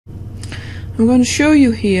I'm going to show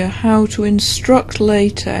you here how to instruct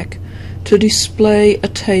LaTeX to display a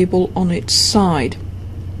table on its side.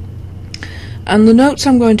 And the notes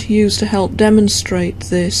I'm going to use to help demonstrate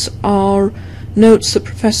this are notes that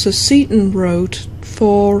Professor Seaton wrote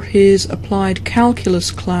for his applied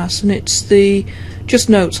calculus class, and it's the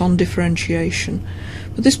just notes on differentiation.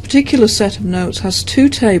 But this particular set of notes has two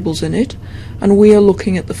tables in it, and we are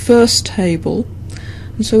looking at the first table.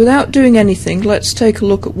 And so without doing anything, let's take a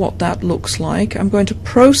look at what that looks like. I'm going to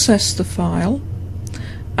process the file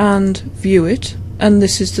and view it, and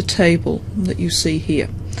this is the table that you see here,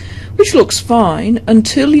 which looks fine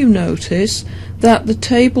until you notice that the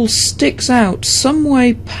table sticks out some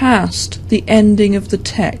way past the ending of the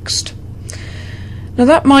text. Now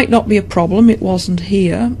that might not be a problem, it wasn't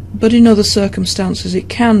here, but in other circumstances it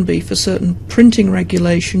can be. For certain printing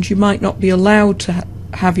regulations you might not be allowed to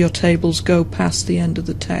have your tables go past the end of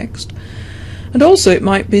the text. And also it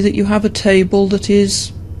might be that you have a table that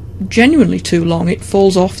is genuinely too long, it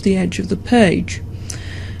falls off the edge of the page.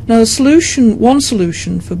 Now one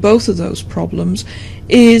solution for both of those problems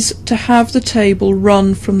is to have the table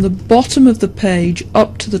run from the bottom of the page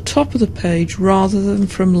up to the top of the page rather than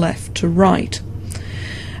from left to right.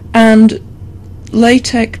 And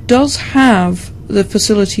LaTeX does have the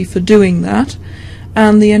facility for doing that,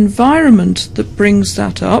 and the environment that brings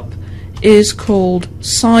that up is called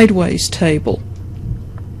sideways table.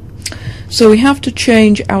 So we have to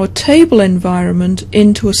change our table environment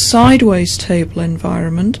into a sideways table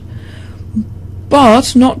environment,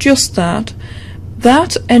 but not just that.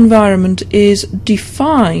 That environment is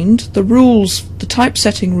defined, the rules, the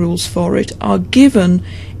typesetting rules for it are given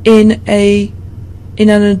in an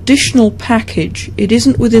additional package. It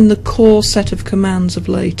isn't within the core set of commands of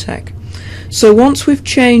LaTeX. So once we've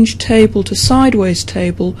changed table to sideways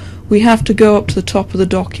table, we have to go up to the top of the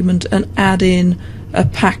document and add in a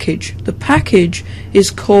package. The package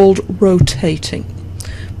is called rotating.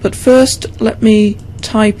 But first let me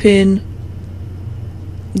type in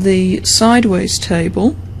the sideways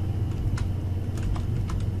table.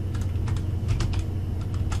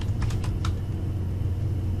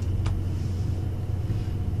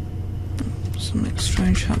 Something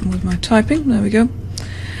strange happened with my typing. There we go.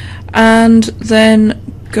 And then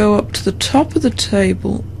go up to the top of the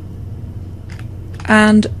table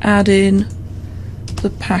and add in the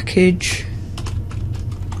package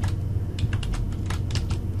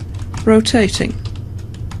rotating.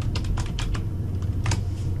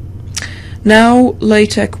 Now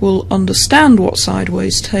LaTeX will understand what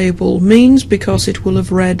sideways table means because it will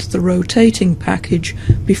have read the rotating package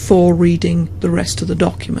before reading the rest of the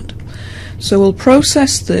document. So we'll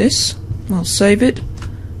process this, I'll save it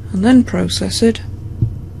and then process it.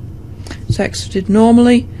 It's exited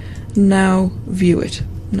normally. Now view it.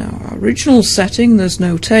 Now our original setting, there's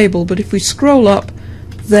no table, but if we scroll up,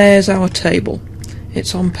 there's our table.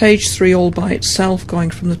 It's on page 3 all by itself, going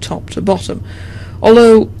from the top to bottom.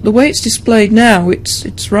 Although the way it's displayed now,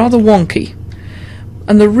 it's rather wonky.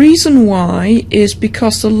 And the reason why is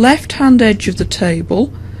because the left-hand edge of the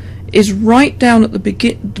table is right down at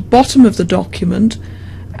the bottom of the document,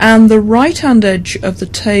 and the right-hand edge of the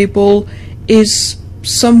table is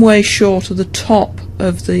some way short of the top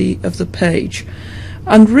of the page.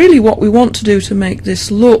 And really what we want to do to make this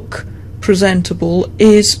look presentable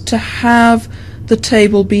is to have the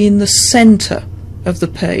table be in the center of the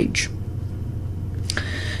page.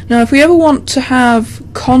 Now if we ever want to have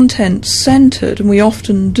content centered, and we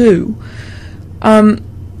often do,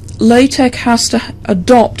 LaTeX has to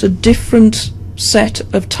adopt a different set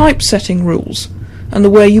of typesetting rules. And the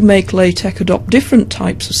way you make LaTeX adopt different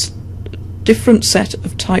set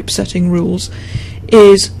of typesetting rules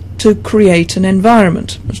is to create an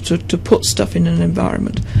environment, to put stuff in an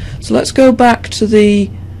environment. So let's go back to the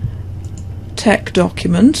text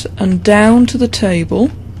document and down to the table,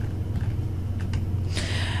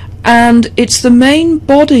 and it's the main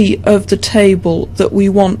body of the table that we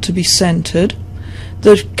want to be centered.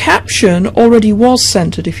 The caption already was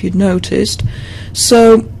centered, if you'd noticed,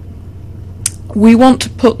 so we want to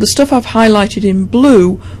put the stuff I've highlighted in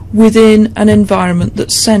blue within an environment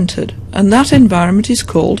that's centered, and that environment is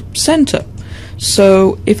called center.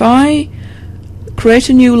 So if I create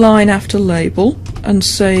a new line after label and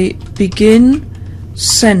say begin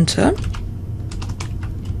center,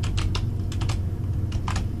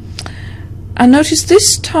 and notice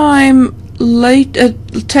this time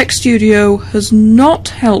Text Studio has not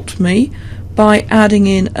helped me by adding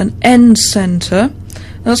in an end center.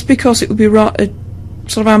 That's because it would be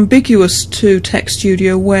sort of ambiguous to Text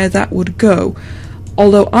Studio where that would go,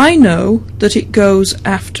 although I know that it goes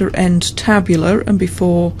after end tabular and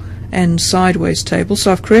before end sideways table.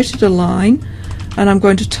 So I've created a line, and I'm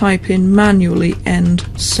going to type in manually end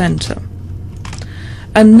center.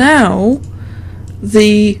 And now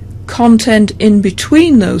the content in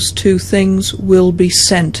between those two things will be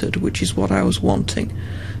centered, which is what I was wanting.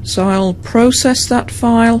 So I'll process that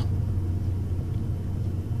file.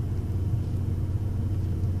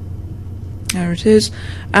 There it is,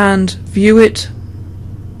 and view it.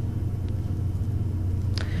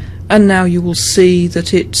 And now you will see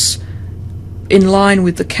that it's in line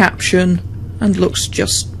with the caption and looks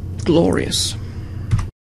just glorious.